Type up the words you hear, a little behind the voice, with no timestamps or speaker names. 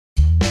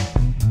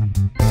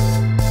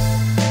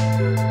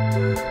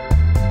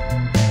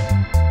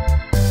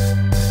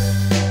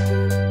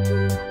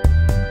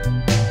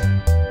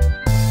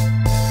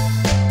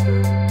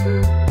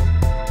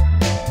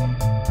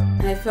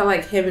felt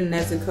like him and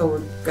Nezuko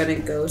were gonna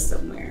go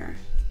somewhere.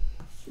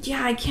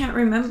 Yeah, I can't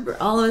remember.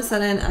 All of a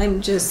sudden,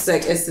 I'm just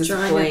like it's this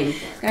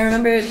blank. I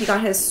remember he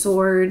got his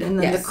sword, and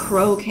then the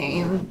crow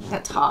came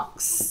that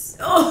talks.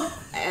 Oh,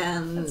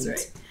 and that's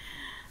right.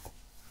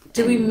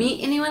 Did we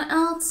meet anyone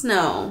else?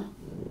 No,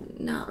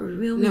 not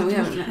really. No, we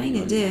haven't. Kind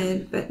of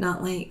did, but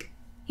not like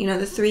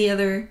the 3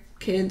 other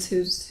kids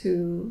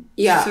who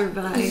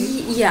survived.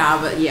 Yeah,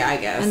 but I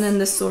guess. And then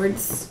the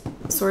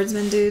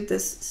swordsman dude,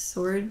 this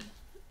sword.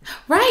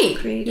 Right.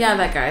 Creator. Yeah,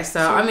 that guy. So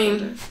I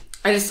mean,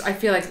 I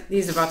feel like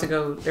he's about to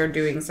go. They're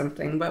doing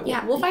something, but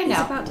we'll find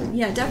out.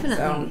 Definitely.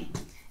 So.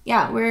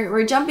 Yeah,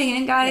 we're jumping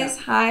in, guys.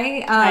 Yeah.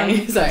 Hi.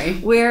 Hi. Sorry.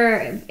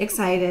 We're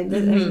excited.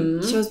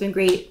 The show's been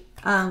great.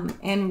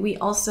 And we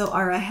also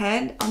are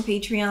ahead on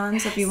Patreon.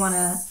 So if you want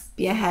to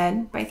be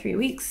ahead by 3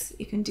 weeks,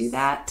 you can do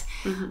that.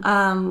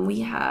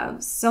 We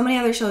have so many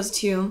other shows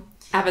too.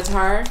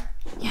 Avatar.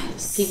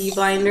 Yes. Peaky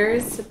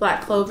Blinders.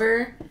 Black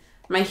Clover.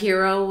 My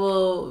Hero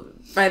will,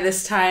 by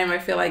this time, I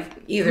feel like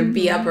either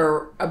be up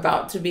or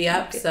about to be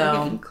up.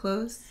 So getting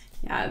close.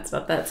 Yeah, it's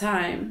about that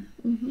time.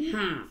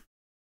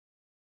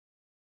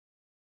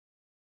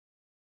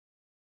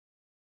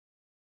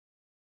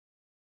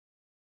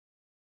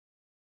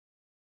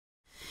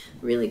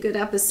 Really good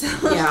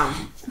episode. Yeah.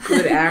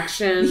 Good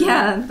action.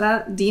 Yeah,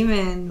 that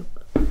demon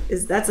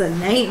that's a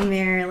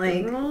nightmare.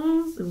 Like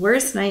the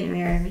worst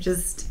nightmare.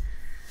 Just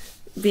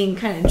being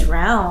kind of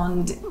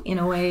drowned in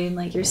a way, and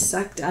like you're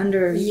sucked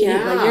under.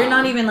 Yeah. Like you're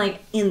not even like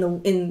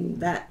in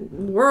that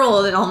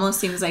world. It almost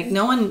seems like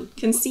no one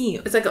can see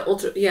you. It's like an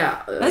ultra.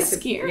 Yeah. That's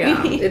scary.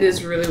 Yeah. It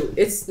is really.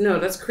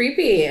 That's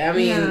creepy. I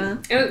mean,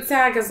 and it's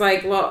sad because I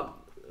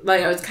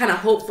was kind of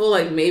hopeful,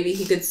 like maybe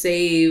he could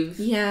save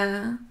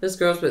this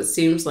girl, but it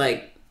seems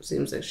like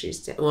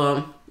she's dead.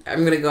 Well,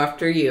 I'm gonna go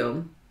after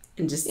you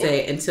and just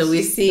say until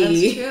we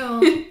see.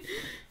 That's true.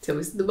 Until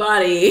we see the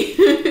body.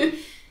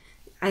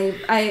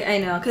 I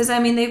know, because I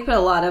mean they put a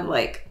lot of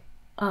like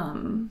I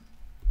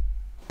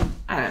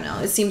don't know.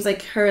 It seems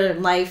like her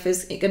life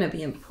is gonna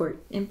be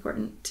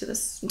important to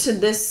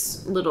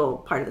this little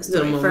part of the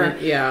story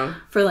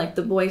for like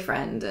the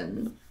boyfriend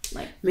and.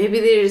 Like maybe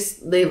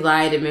they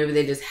lied and maybe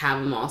they just have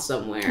them all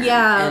somewhere.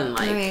 Yeah, and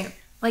right.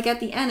 Like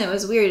at the end, it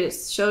was weird. It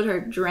showed her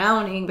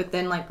drowning, but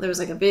then like there was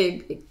like a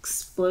big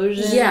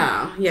explosion.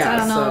 Yeah. So I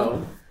don't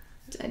know.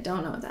 I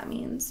don't know what that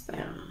means, but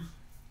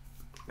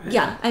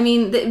yeah. I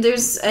mean,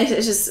 it's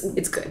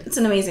good. It's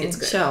an amazing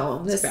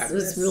show. This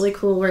was really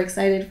cool. We're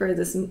excited for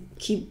this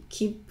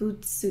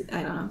Kibutsu.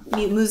 I don't know.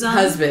 Muzan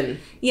husband.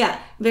 Yeah,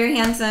 very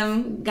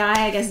handsome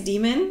guy. I guess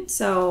demon.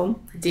 So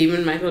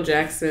demon Michael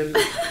Jackson,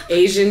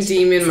 Asian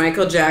demon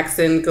Michael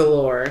Jackson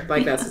galore.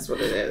 Like that's just what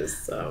it is.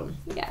 So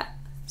yeah.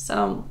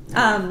 So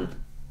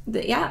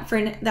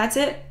that's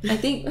it. I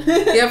think.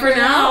 Yeah, for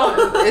now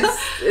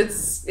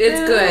it's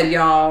good,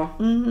 y'all.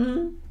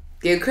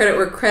 Give credit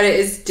where credit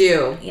is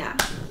due. Yeah.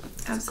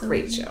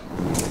 Absolutely. Great show.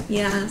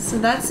 Yeah, so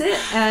that's it.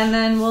 And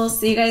then we'll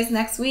see you guys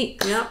next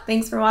week. Yep.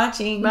 Thanks for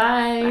watching.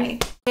 Bye.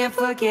 Can't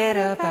forget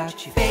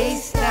about your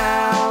face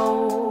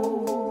now.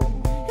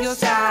 Your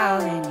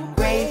style and your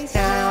grace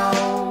now.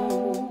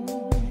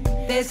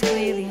 There's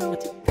clearly no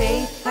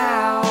debate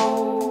now.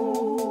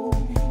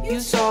 You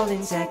sold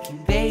in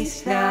second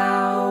base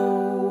now.